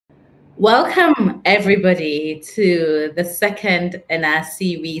Welcome, everybody, to the second in our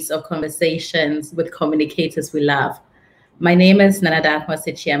series of conversations with Communicators We Love. My name is Darkoa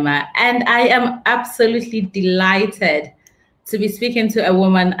Sekyiamah, and I am absolutely delighted to be speaking to a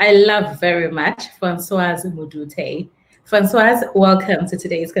woman I love very much, Françoise Moudouthe. Françoise, welcome to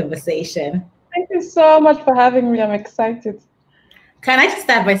today's conversation. Thank you so much for having me. I'm excited. Can I just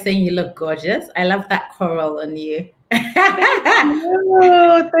start by saying you look gorgeous? I love that coral on you.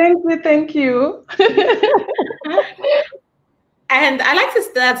 Thank you. And I like to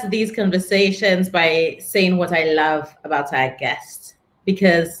start these conversations by saying what I love about our guest,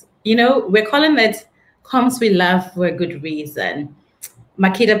 because, we're calling it Comms We Love for a good reason.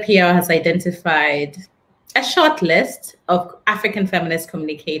 Makeda PR has identified a short list of African feminist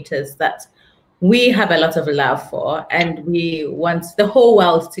communicators that we have a lot of love for, and we want the whole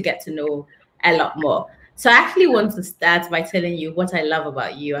world to get to know a lot more. So I actually want to start by telling you what I love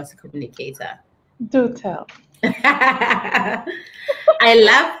about you as a communicator. Do tell. I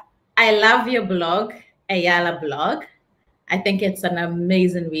love your blog, Ayala blog. I think it's an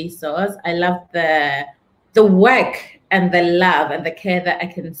amazing resource. I love the work and the love and the care that I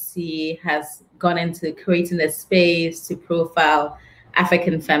can see has gone into creating a space to profile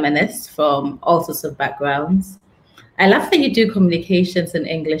African feminists from all sorts of backgrounds. I love that you do communications in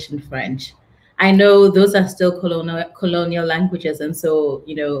English and French. I know those are still colonial languages, and so,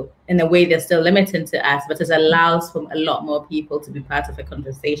 in a way, they're still limited to us, but it allows for a lot more people to be part of a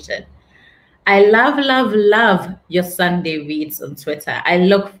conversation. I love your Sunday reads on Twitter. I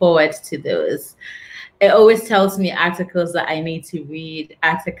look forward to those. It always tells me articles that I need to read,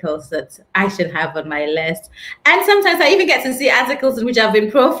 articles that I should have on my list. And sometimes I even get to see articles in which I've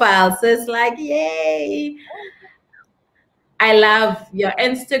been profiled. So it's like, yay. I love your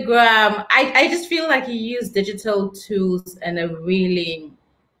Instagram. I just feel like you use digital tools in a really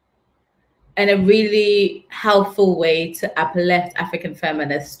helpful way to uplift African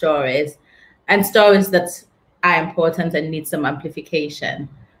feminist stories and stories that are important and need some amplification.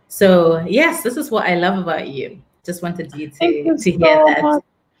 So yes, this is what I love about you. Just wanted you to hear that. Much.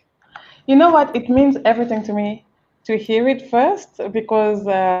 You know what? It means everything to me to hear it first, because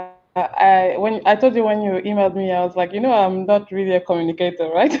when I told you when you emailed me, I was like, I'm not really a communicator,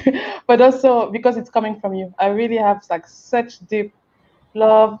 right? But also because it's coming from you. I really have such deep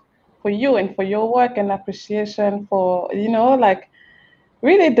love for you and for your work, and appreciation for,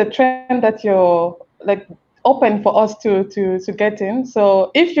 really the trend that you're open for us to get in. So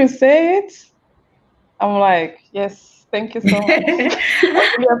if you say it, I'm like, yes, thank you so much. I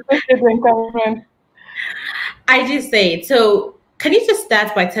really appreciate the encouragement. I do say it. So can you just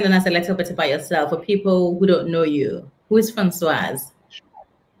start by telling us a little bit about yourself for people who don't know you? Who is Françoise?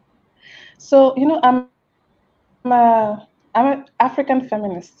 So, I'm an African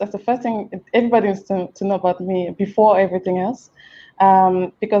feminist. That's the first thing everybody needs to know about me before everything else.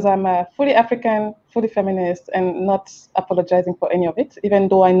 Because I'm a fully African, fully feminist, and not apologizing for any of it, even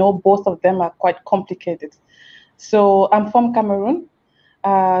though I know both of them are quite complicated. So I'm from Cameroon,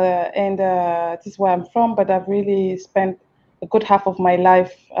 and this is where I'm from, but I've really spent a good half of my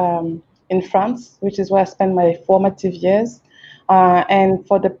life in France, which is where I spent my formative years. And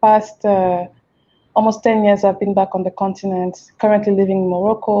for the past almost 10 years, I've been back on the continent, currently living in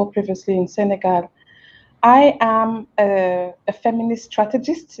Morocco, previously in Senegal. I am a feminist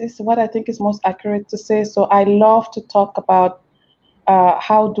strategist, is what I think is most accurate to say. So I love to talk about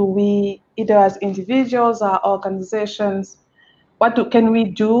how do we, either as individuals or organizations, can we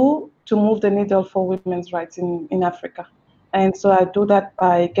do to move the needle for women's rights in Africa? And so I do that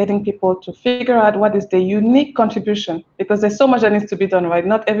by getting people to figure out what is the unique contribution, because there's so much that needs to be done, right?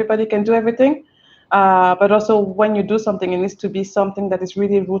 Not everybody can do everything. But also when you do something, it needs to be something that is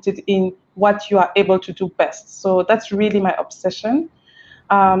really rooted in what you are able to do best. So that's really my obsession.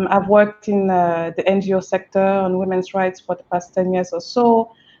 I've worked in the NGO sector on women's rights for the past 10 years or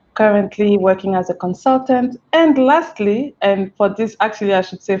so, currently working as a consultant. And lastly, and for this, actually, I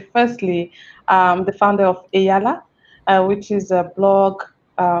should say firstly, the founder of Ayala, which is a blog,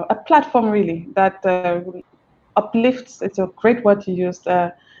 a platform really that uplifts, it's a great word to use,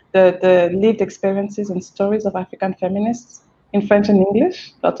 the lived experiences and stories of African feminists in French and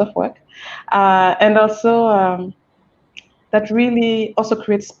English, lots of work. And also that really also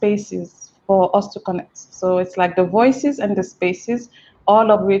creates spaces for us to connect. So it's like the voices and the spaces,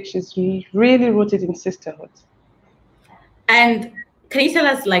 all of which is really rooted in sisterhood. And can you tell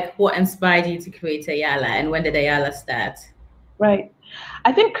us what inspired you to create Ayala, and when did Ayala start? Right.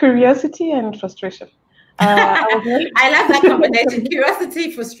 I think curiosity and frustration. I love that combination,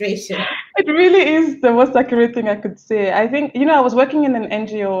 curiosity, frustration. It really is the most accurate thing I could say. I think, I was working in an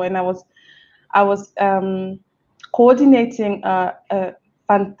NGO, and I was coordinating a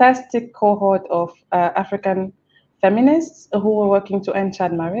fantastic cohort of African feminists who were working to end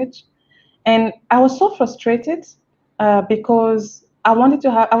child marriage. And I was so frustrated because I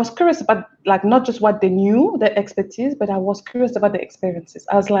was curious about, like, not just what they knew, their expertise, but I was curious about their experiences.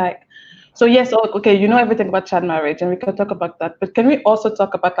 I was like, so yes, okay, you know everything about child marriage, and we can talk about that, but can we also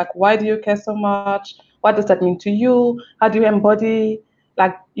talk about, like, why do you care so much? What does that mean to you? How do you embody,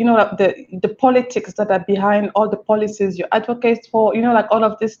 like, the politics that are behind all the policies you advocate for, like all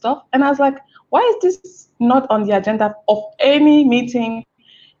of this stuff? And I was like, why is this not on the agenda of any meeting,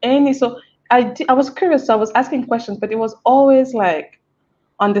 so I was curious, so I was asking questions, but it was always like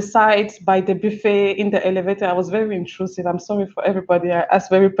on the side by the buffet in the elevator. I was very intrusive. I'm sorry for everybody. I asked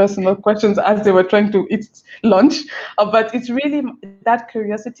very personal questions as they were trying to eat lunch. But it's really that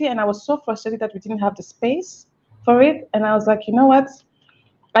curiosity. And I was so frustrated that we didn't have the space for it. And I was like, you know what?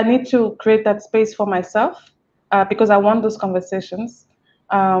 I need to create that space for myself because I want those conversations.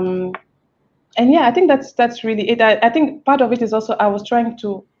 And yeah, I think that's really it. I think part of it is also I was trying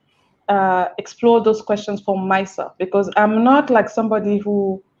to explore those questions for myself, because I'm not like somebody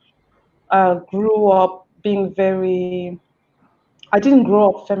who grew up being I didn't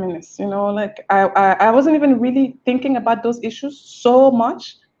grow up feminist, like I wasn't even really thinking about those issues so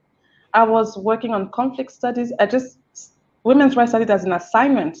much. I was working on conflict studies. Women's rights studies as an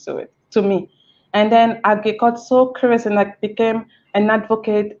assignment to me. And then I got so curious and like became an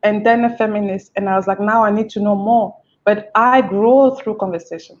advocate and then a feminist. And I was like, now I need to know more. But I grow through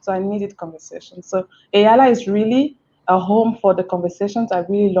conversation, so I needed conversation. So Eyala is really a home for the conversations I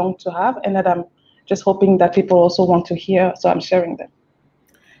really long to have, and that I'm just hoping that people also want to hear, so I'm sharing them.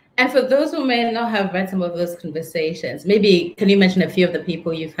 And for those who may not have read some of those conversations, maybe can you mention a few of the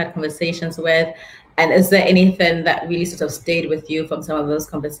people you've had conversations with? And is there anything that really sort of stayed with you from some of those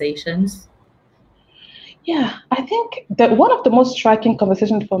conversations? Yeah, I think that one of the most striking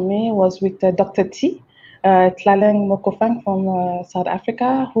conversations for me was with Dr. T. Tlaleng Mokofang from South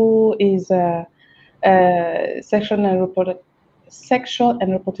Africa, who is a sexual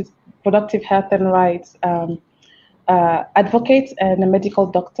and reproductive health and rights advocate and a medical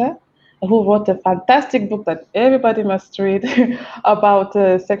doctor, who wrote a fantastic book that everybody must read about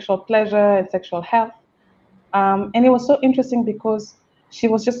sexual pleasure and sexual health. And it was so interesting because she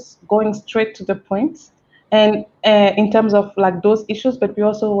was just going straight to the point, and in terms of like those issues, but we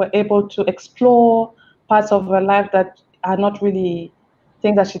also were able to explore parts of her life that are not really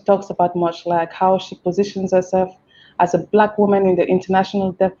things that she talks about much, like how she positions herself as a Black woman in the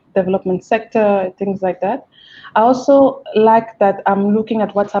international development sector, things like that. I also like that I'm looking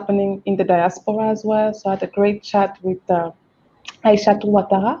at what's happening in the diaspora as well. So I had a great chat with Aisha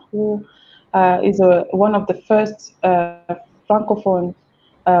Ouattara, who is one of the first Francophone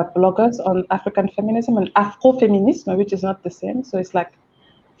bloggers on African feminism and Afrofeminism, which is not the same. So it's like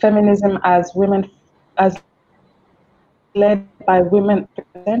feminism as led by women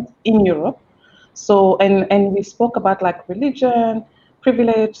in Europe. So, and we spoke about like religion,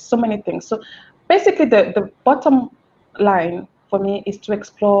 privilege, so many things. So basically the bottom line for me is to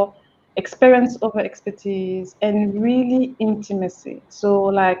explore experience over expertise and really intimacy. So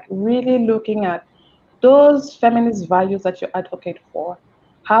like really looking at those feminist values that you advocate for.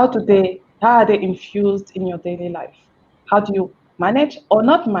 How are they infused in your daily life? How do you manage or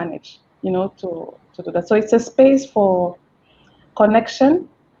not manage, to do that? So it's a space for connection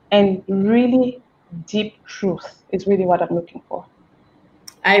and really deep truth is really what I'm looking for.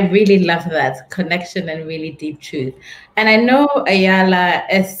 I really love that connection and really deep truth. And I know Eyala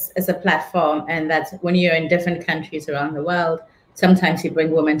is a platform, and that when you're in different countries around the world, sometimes you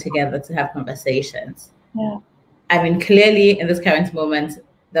bring women together to have conversations. Yeah. I mean, clearly in this current moment,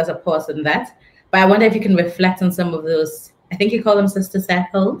 there's a pause in that. But I wonder if you can reflect on some of those, I think you call them sister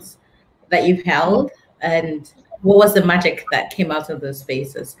circles, that you've held, and what was the magic that came out of those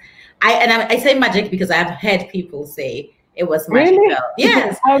spaces? I say magic because I've heard people say it was magical. Really?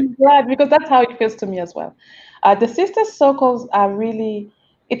 Yes. I'm glad, because that's how it feels to me as well. The sister circles are really,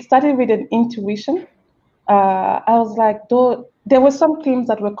 it started with an intuition. I was like, though there were some themes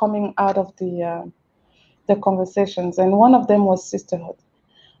that were coming out of the conversations, and one of them was sisterhood.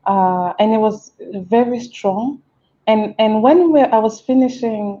 And it was very strong. And when I was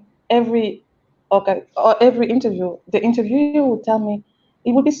finishing every interview, the interviewer would tell me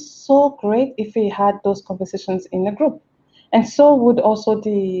it would be so great if we had those conversations in a group, and so would also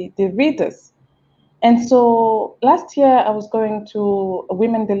the readers. And so last year I was going to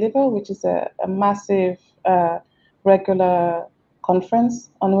Women Deliver, which is a massive regular conference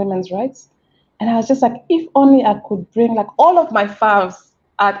on women's rights. And I was just like, if only I could bring like all of my favs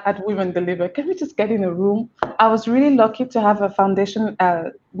at Women Deliver. Can we just get in a room? I was really lucky to have a foundation,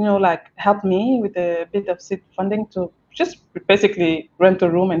 like help me with a bit of seed funding to just basically rent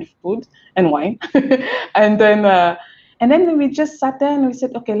a room and food and wine. and then we just sat there and we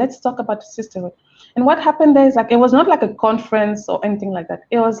said, okay, let's talk about the sisterhood. And what happened there is like, it was not like a conference or anything like that.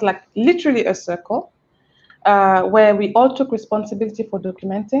 It was like literally a circle where we all took responsibility for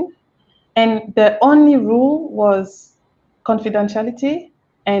documenting. And the only rule was confidentiality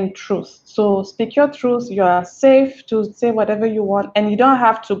and truth. So speak your truth. You are safe to say whatever you want, and you don't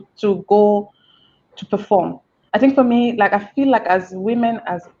have to go to perform. I think for me, like I feel like as women,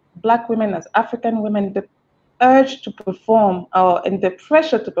 as Black women, as African women, the urge to perform and the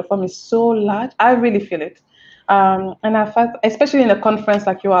pressure to perform is so large. I really feel it. And I felt, especially in a conference,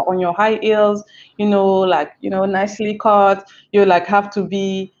 like you are on your high heels, nicely cut, you like have to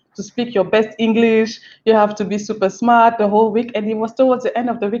speak your best English, you have to be super smart the whole week. And it was towards the end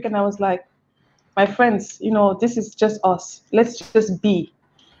of the week, and I was like, my friends, this is just us. Let's just be.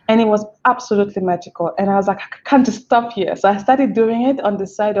 And it was absolutely magical. And I was like, I can't just stop here. So I started doing it on the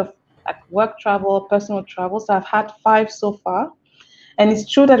side of like work travel, personal travel. So I've had 5 so far. And it's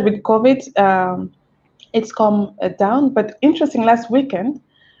true that with COVID, it's come down. But interesting, last weekend,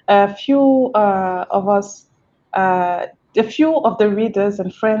 a few of us, a few of the readers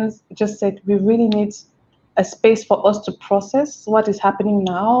and friends just said, we really need a space for us to process what is happening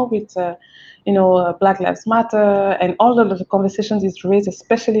now with Black Lives Matter and all of the conversations it's raised,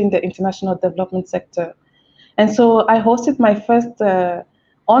 especially in the international development sector. And so I hosted my first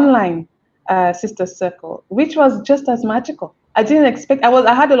online sister circle, which was just as magical. I didn't expect,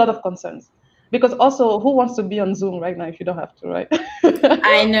 I had a lot of concerns because also who wants to be on Zoom right now if you don't have to, right?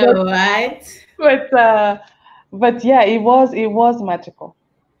 I know, right? But yeah, it was magical.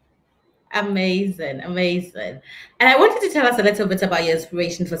 Amazing. And I wanted to tell us a little bit about your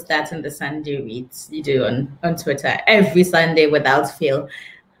inspiration for starting the Sunday reads you do on Twitter every Sunday without fail.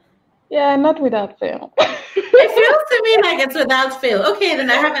 Yeah, not without fail. It feels to me like it's without fail. Okay, then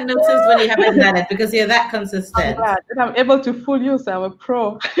I haven't noticed when you haven't done it because you're that consistent. I'm glad that I'm able to fool you, so I'm a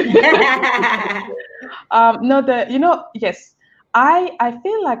pro. Yes, I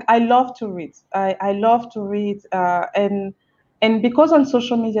feel like I love to read. I love to read, and because on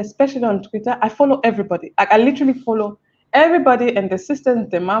social media, especially on Twitter, I follow everybody. I literally follow everybody and the sisters,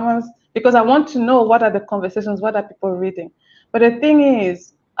 the mamas, because I want to know what are the conversations, what are people reading. But the thing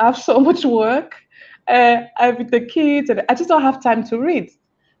is, I have so much work. I'm with the kids, and I just don't have time to read.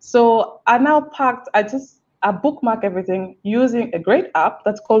 So I now I bookmark everything using a great app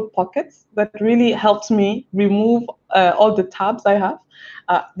that's called Pockets that really helps me remove all the tabs I have.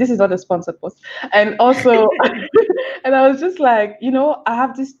 This is not a sponsored post. And also, and I was just like, I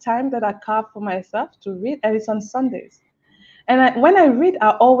have this time that I carve for myself to read, and it's on Sundays. And when I read,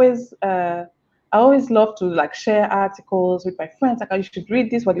 I always love to like share articles with my friends. Like, oh, you should read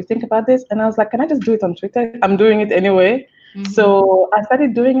this. What do you think about this? And I was like, can I just do it on Twitter? I'm doing it anyway. Mm-hmm. So I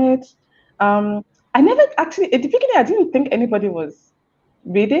started doing it. I never actually, at the beginning, I didn't think anybody was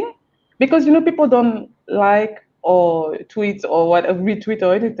reading because, people don't like or tweet or retweet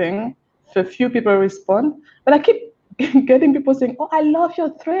or anything. So few people respond. But I keep getting people saying, oh, I love your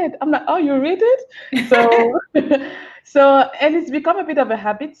thread. I'm like, oh, you read it? So, and it's become a bit of a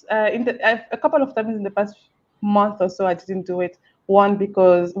habit. A couple of times in the past month or so, I didn't do it. Once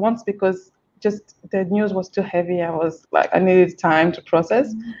because just the news was too heavy. I needed time to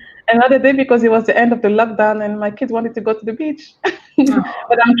process. Mm-hmm. Another day because it was the end of the lockdown and my kids wanted to go to the beach.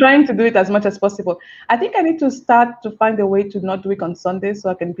 But I'm trying to do it as much as possible. I think I need to start to find a way to not do it on Sundays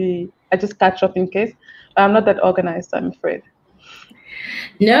so I just catch up in case. I'm not that organized, I'm afraid.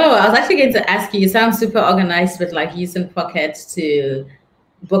 No, I was actually going to ask you sound super organized with like using Pockets to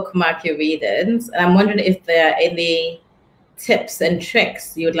bookmark your readings. And I'm wondering if there are any tips and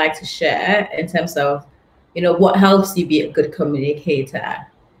tricks you would like to share in terms of, what helps you be a good communicator.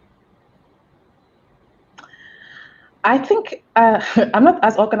 I think I'm not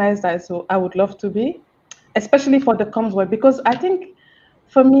as organized as I would love to be, especially for the comms word, because I think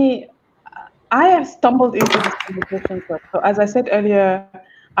for me, I have stumbled into this conversation. So as I said earlier,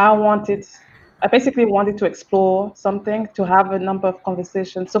 I basically wanted to explore something, to have a number of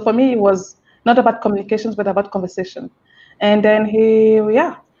conversations. So for me, it was not about communications, but about conversation. And then here we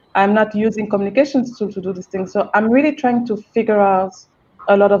are. I'm not using communications to do these things. So I'm really trying to figure out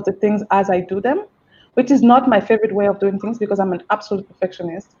a lot of the things as I do them, which is not my favorite way of doing things because I'm an absolute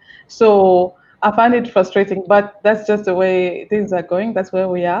perfectionist. So I find it frustrating, but that's just the way things are going. That's where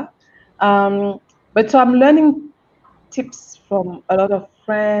we are. But so I'm learning tips from a lot of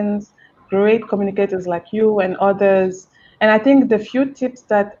friends, great communicators like you and others. And I think the few tips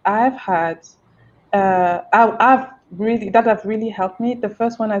that I've had, that have really helped me. The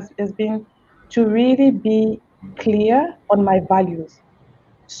first one has been to really be clear on my values.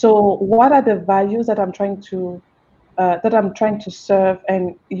 So what are the values that I'm trying to serve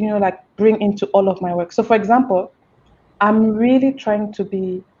and like bring into all of my work? So for example, I'm really trying to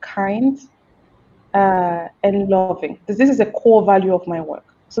be kind and loving. This is a core value of my work.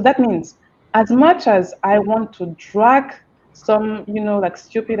 So that means as much as I want to drag some, like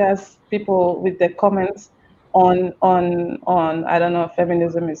stupid ass people with their comments on I don't know,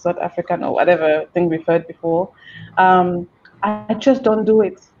 feminism is not African or whatever thing we've heard before, I just don't do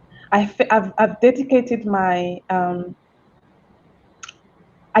it. I've dedicated my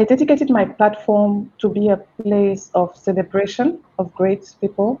platform to be a place of celebration of great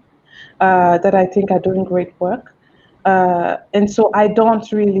people that I think are doing great work. And so I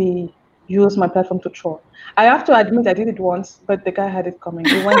don't really use my platform to troll. I have to admit I did it once, but the guy had it coming.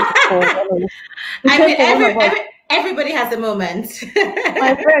 He went to troll. Everybody has a moment.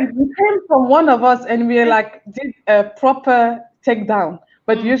 My friend, he came from one of us and we did a proper takedown.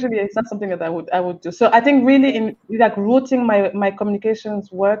 But usually it's not something that I would do. So I think really in rooting my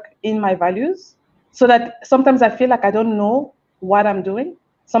communications work in my values, so that sometimes I feel like I don't know what I'm doing.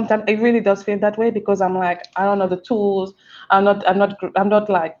 Sometimes it really does feel that way because I'm like, I don't know the tools. I'm not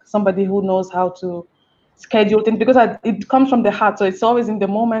like somebody who knows how to schedule things because it comes from the heart. So it's always in the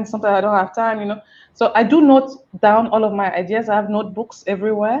moment. Sometimes I don't have time, So I do note down all of my ideas. I have notebooks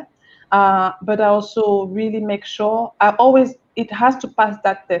everywhere. But I also really make sure it has to pass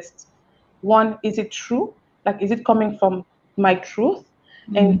that test. One, is it true? Like, is it coming from my truth?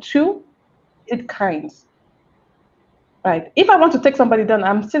 And two, is it kind? Right. If I want to take somebody down,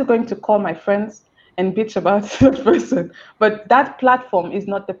 I'm still going to call my friends and bitch about that person. But that platform is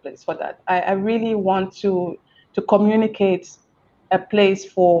not the place for that. I really want to communicate a place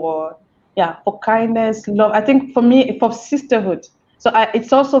for kindness, love. I think for me, for sisterhood. So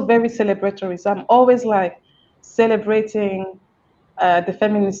it's also very celebratory. So I'm always like celebrating the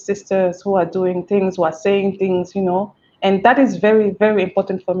feminist sisters who are doing things, who are saying things, and that is very, very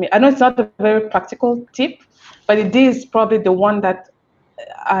important for me. I know it's not a very practical tip, but it is probably the one that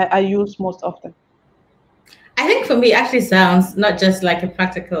I use most often. I think for me, it actually sounds not just like a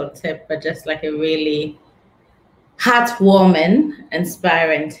practical tip, but just like a really heartwarming,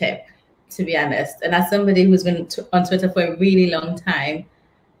 inspiring tip, to be honest. And as somebody who's been on Twitter for a really long time,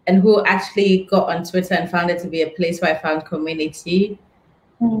 and who actually got on Twitter and found it to be a place where I found community,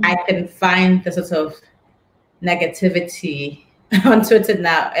 I can find the sort of negativity on Twitter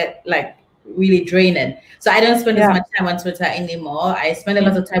now, like really draining. So I don't spend as much time on Twitter anymore. I spend a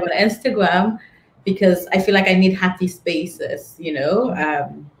lot of time on Instagram because I feel like I need happy spaces,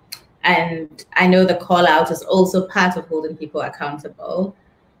 and I know the call out is also part of holding people accountable.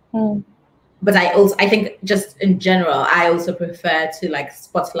 But I think just in general, I also prefer to like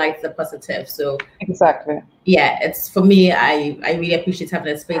spotlight the positive. So exactly. Yeah, it's for me, I really appreciate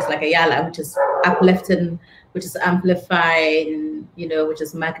having a space like Ayala, which is uplifting, which is amplifying, which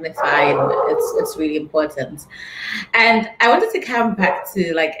is magnifying. It's really important. And I wanted to come back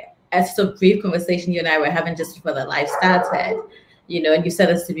to like a sort of brief conversation you and I were having just before the live started, and you said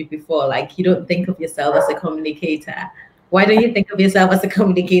this to me before, like you don't think of yourself as a communicator. Why don't you think of yourself as a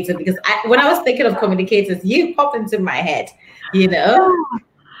communicator? Because when I was thinking of communicators, you popped into my head,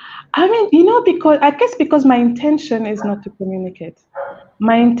 I mean, because my intention is not to communicate.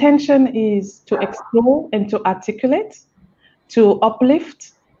 My intention is to explore and to articulate, to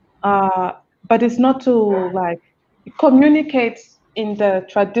uplift, but it's not to like communicate in the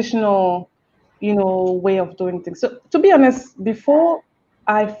traditional, way of doing things. So to be honest, before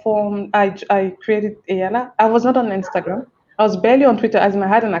I created Ayala, I was not on Instagram. I was barely on Twitter, as in I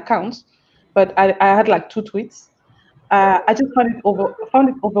had an account, but I had like 2 tweets. I just found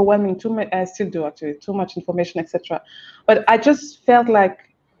it overwhelming. I still do actually, too much information, etc. But I just felt like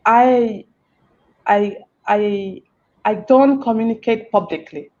I don't communicate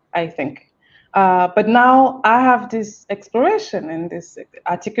publicly, I think. But now I have this exploration and this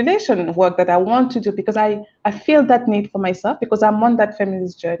articulation work that I want to do because I feel that need for myself because I'm on that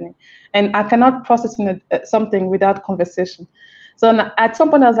feminist journey and I cannot process something without conversation. So at some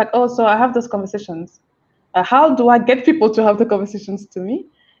point I was like, oh, so I have those conversations. How do I get people to have the conversations to me?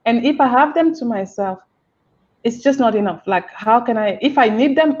 And if I have them to myself, it's just not enough. Like, how can if I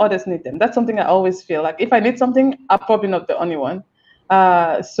need them, others need them. That's something I always feel like if I need something, I'm probably not the only one.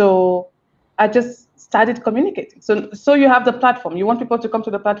 So I just started communicating. So you have the platform. You want people to come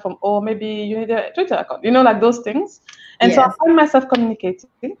to the platform, or maybe you need a Twitter account, like those things. And so I find myself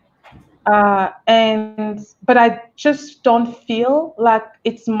communicating. But I just don't feel like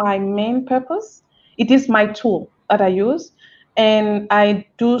it's my main purpose. It is my tool that I use, and I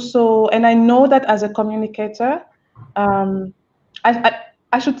do so. And I know that as a communicator,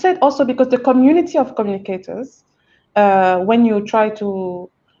 I should say it also because the community of communicators, when you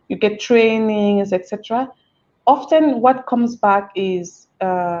you get trainings, etc. Often what comes back is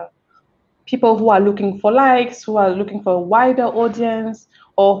people who are looking for likes, who are looking for a wider audience,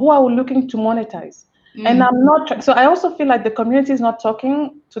 or who are looking to monetize. And I'm not, so I also feel like the community is not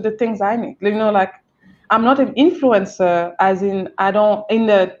talking to the things I need. Like I'm not an influencer, as in I don't, in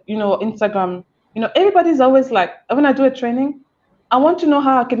the, Instagram, everybody's always like, when I do a training, I want to know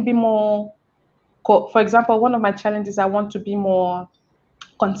how I can be more, for example, one of my challenges, I want to be more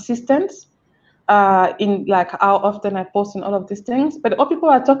consistent in like how often I post and all of these things. But all people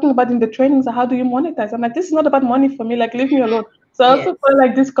are talking about in the trainings are how do you monetize? I'm like, this is not about money for me, like leave me alone. So I also feel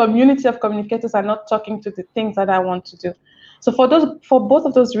like this community of communicators are not talking to the things that I want to do. So for both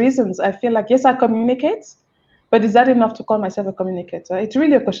of those reasons, I feel like, yes, I communicate, but is that enough to call myself a communicator? It's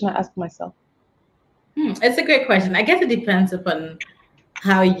really a question I ask myself. It's a great question. I guess it depends upon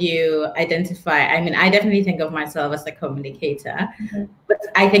how you identify. I mean, I definitely think of myself as a communicator, but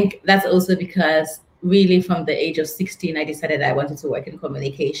I think that's also because really from the age of 16, I decided I wanted to work in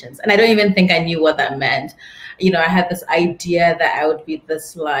communications. And I don't even think I knew what that meant. I had this idea that I would be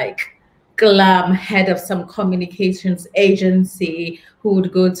this like glam head of some communications agency who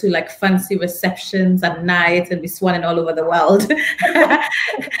would go to like fancy receptions at night and be swanning all over the world.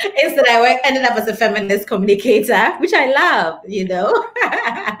 Instead, I ended up as a feminist communicator, which I love,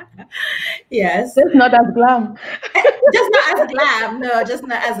 Yes. Just not as glam. Just not as glam. No, just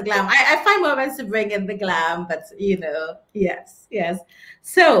not as glam. I find moments to bring in the glam, but yes.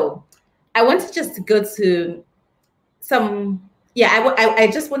 So I want to just go to some, I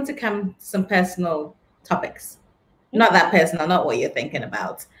just want to come to some personal topics. Not that personal, not what you're thinking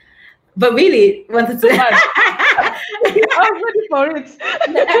about. But really wanted to. I'm ready for it.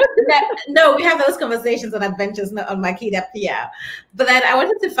 No, we have those conversations and adventures not on my kid up here. But then I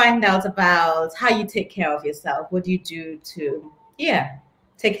wanted to find out about how you take care of yourself. What do you do to,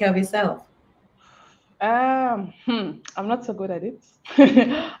 take care of yourself? I'm not so good at it.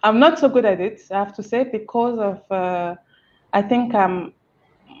 I'm not so good at it, I have to say, because of, I think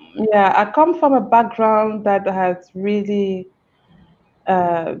I come from a background that has really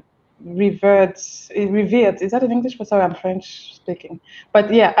revered. Is that in English? Sorry, I'm French speaking. But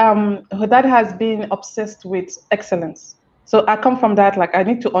that has been obsessed with excellence. So I come from that. Like I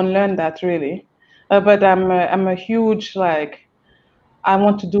need to unlearn that really. But I'm a huge like. I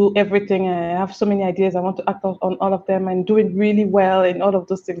want to do everything. I have so many ideas. I want to act on all of them and do it really well and all of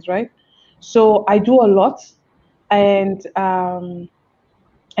those things, right? So I do a lot, and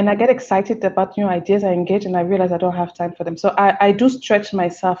I get excited about new ideas. I engage, and I realize I don't have time for them. So I do stretch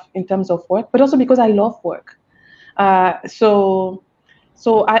myself in terms of work, but also because I love work. So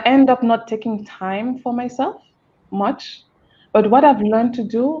I end up not taking time for myself much. But what I've learned to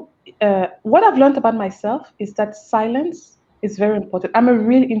do, what I've learned about myself is that silence is very important. I'm a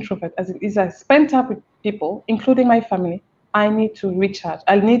real introvert, as it is. I spend time with people, including my family. I need to recharge.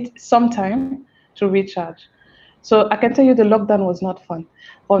 I need some time to recharge. So I can tell you the lockdown was not fun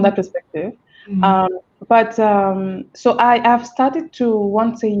from that perspective. So I have started to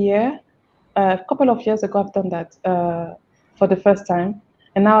once a year, a couple of years ago, I've done that for the first time.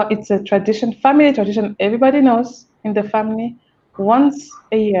 And now it's a tradition, family tradition. Everybody knows in the family, once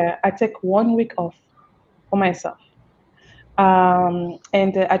a year, I take 1 week off for myself.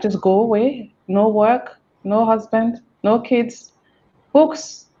 I just go away, no work, no husband, no kids,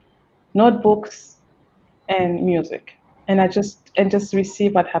 books, notebooks, and music. And just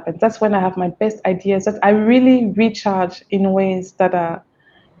receive what happens. That's when I have my best ideas, that I really recharge in ways that are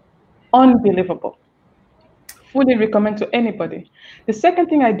unbelievable. Fully recommend to anybody. The second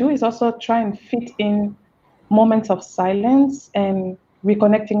thing I do is also try and fit in moments of silence and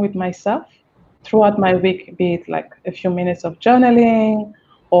reconnecting with myself throughout my week, be it like a few minutes of journaling,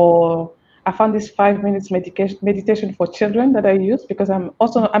 or I found this 5 minutes meditation for children that I use, because I'm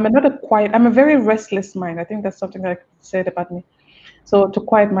a very restless mind. I think that's something I said about me. So to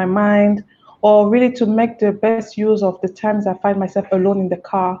quiet my mind, or really to make the best use of the times I find myself alone in the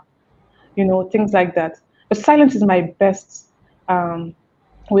car, things like that. But silence is my best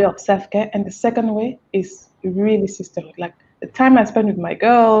way of self-care. And the second way is really sisterhood. Like the time I spend with my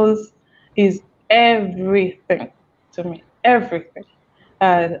girls is everything to me, everything.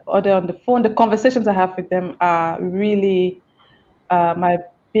 or they're on the phone, the conversations I have with them are really my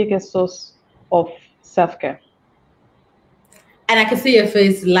biggest source of self-care. And I can see your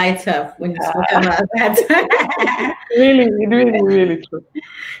face light up when you spoke about that. Really, really, really true.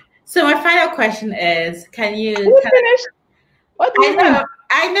 So my final question is, can you finish? What do you mean?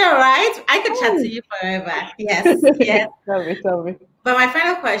 I know, right? I could chat to you forever. Yes, yes. Tell me. But my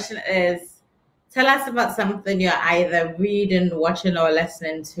final question is, tell us about something you're either reading, watching, or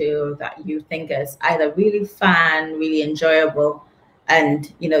listening to that you think is either really fun, really enjoyable,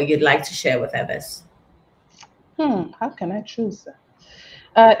 and you'd like to share with others. How can I choose?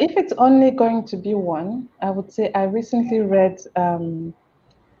 If it's only going to be one, I would say I recently read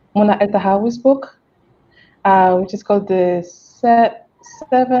Mona Etahawi's book, which is called The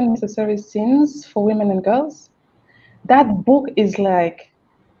Seven Necessary Sins for Women and Girls. That book is like,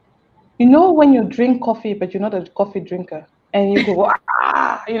 when you drink coffee, but you're not a coffee drinker, and you go,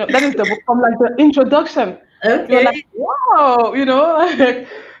 that is the book from like the introduction. Okay. You're like, wow,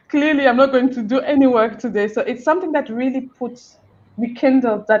 clearly I'm not going to do any work today. So it's something that really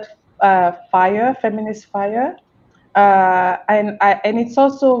rekindles that fire, feminist fire. And it's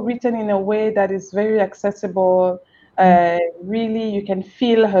also written in a way that is very accessible. Really, you can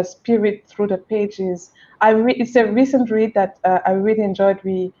feel her spirit through the pages. It's a recent read that I really enjoyed.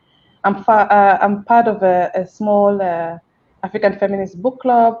 I'm part of a small African feminist book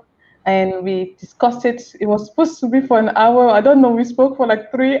club, and we discussed it. It was supposed to be for an hour. I don't know. We spoke for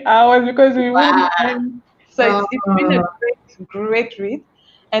like 3 hours because we wouldn't end. So it's been a great read.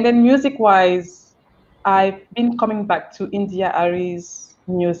 And then music-wise, I've been coming back to India Ari's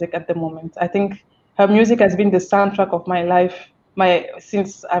music at the moment. I think her music has been the soundtrack of my life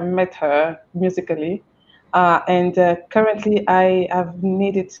since I met her musically. And currently I have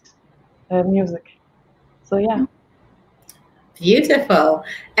needed music. So yeah. Beautiful.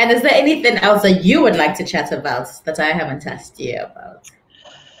 And is there anything else that you would like to chat about that I haven't asked you about?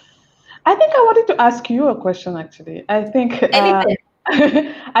 I think I wanted to ask you a question, actually. I think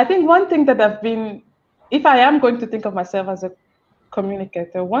I think one thing that if I am going to think of myself as a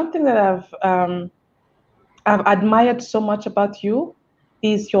communicator, one thing that I've admired so much about you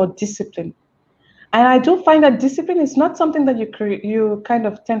is your discipline. And I do find that discipline is not something that you kind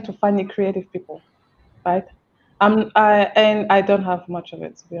of tend to find in creative people, right? And I don't have much of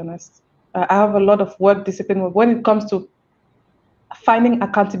it, to be honest. I have a lot of work discipline when it comes to finding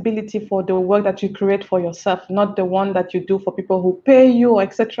accountability for the work that you create for yourself, not the one that you do for people who pay you,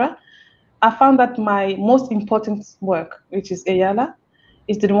 etc. I found that my most important work, which is Eyala,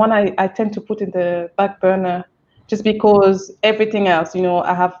 is the one I tend to put in the back burner just because everything else,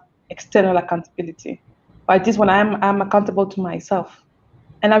 I have external accountability. But this one, I'm accountable to myself.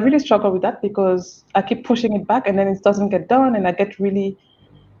 And I really struggle with that because I keep pushing it back and then it doesn't get done. And I get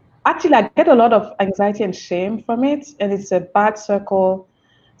a lot of anxiety and shame from it. And it's a bad circle.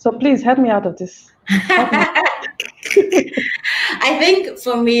 So please help me out of this. I think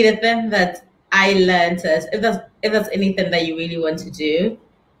for me, the thing that I learned is if there's anything that you really want to do,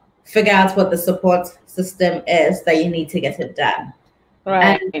 figure out what the support system is that you need to get it done.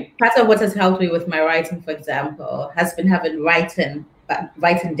 Right. And part of what has helped me with my writing, for example, has been having writing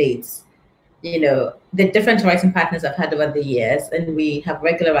dates. The different writing partners I've had over the years, and we have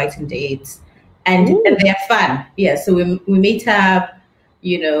regular writing dates, and they're fun. Yeah, so we meet up.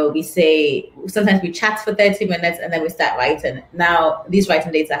 We say sometimes we chat for 30 minutes and then we start writing. Now these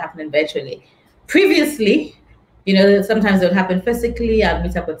writing dates are happening virtually. Previously, sometimes they would happen physically. I'll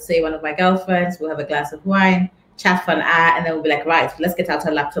meet up with, say, one of my girlfriends. We'll have a glass of wine, chat for an hour, and then we'll be like, right, let's get out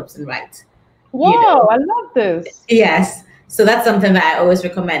our laptops and write. Wow, I love this. Yes. So that's something that I always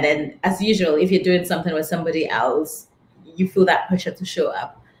recommend. And as usual, if you're doing something with somebody else, you feel that pressure to show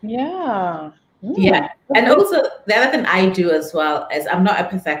up. Yeah. Yeah. And also the other thing I do as well is I'm not a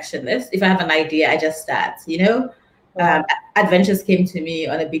perfectionist. If I have an idea, I just start, Adventures came to me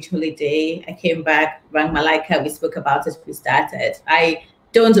on a beach holiday. I came back, rang Malika, we spoke about it, we started. I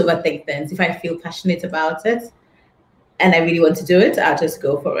don't overthink things. If I feel passionate about it and I really want to do it, I'll just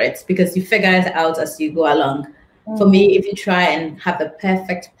go for it because you figure it out as you go along. For me, if you try and have the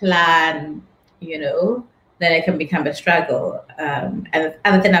perfect plan, then it can become a struggle. And the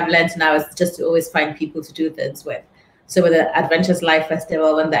other thing I've learned now is just to always find people to do things with. So with the Adventures Live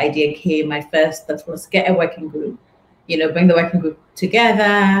Festival, when the idea came, my first thought was get a working group, bring the working group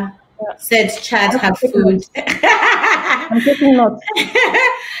together, sit, chat, have food. I'm taking notes.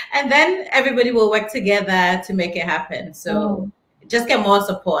 And then everybody will work together to make it happen. So just get more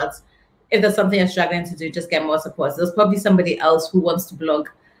support. If there's something you're struggling to do, just get more support. There's probably somebody else who wants to blog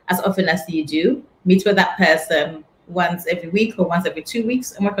as often as you do. Meet with that person, once every week or once every 2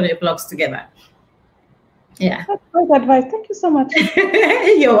 weeks and work on your blogs together. Yeah. That's great advice. Thank you so much.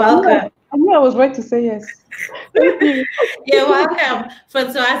 You're welcome. I knew I was right to say yes. Thank you. You're welcome.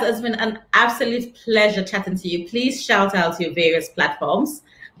 Françoise, it's been an absolute pleasure chatting to you. Please shout out your various platforms.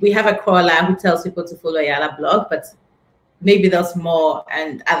 We have a crawler who tells people to follow Ayala blog, but maybe there's more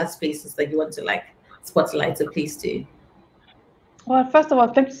and other spaces that you want to like spotlight, so please do. Well, first of all,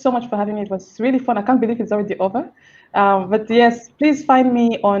 thank you so much for having me. It was really fun. I can't believe it's already over. But yes, please find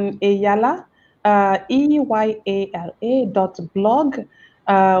me on Ayala, EYALA.blog,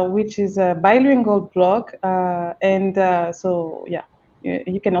 which is a bilingual blog. So, yeah,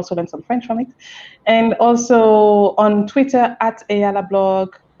 you can also learn some French from it. And also on Twitter,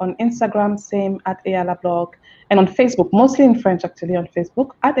 @AyalaBlog, on Instagram, same, @AyalaBlog, and on Facebook, mostly in French, actually, on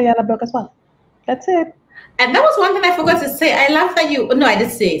Facebook, @AyalaBlog as well. That's it. And that was one thing I forgot to say. I love that you, no, I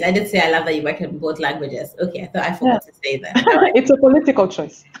did say it. I did say I love that you work in both languages. Okay, I thought I forgot to say that. Right. It's a political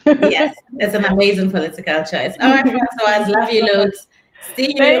choice. Yes, it's an amazing political choice. All right, Françoise, love you loads.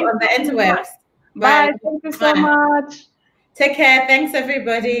 See you on the interwebs. Bye. Thank you so much. Take care. Thanks,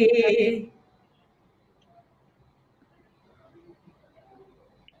 everybody.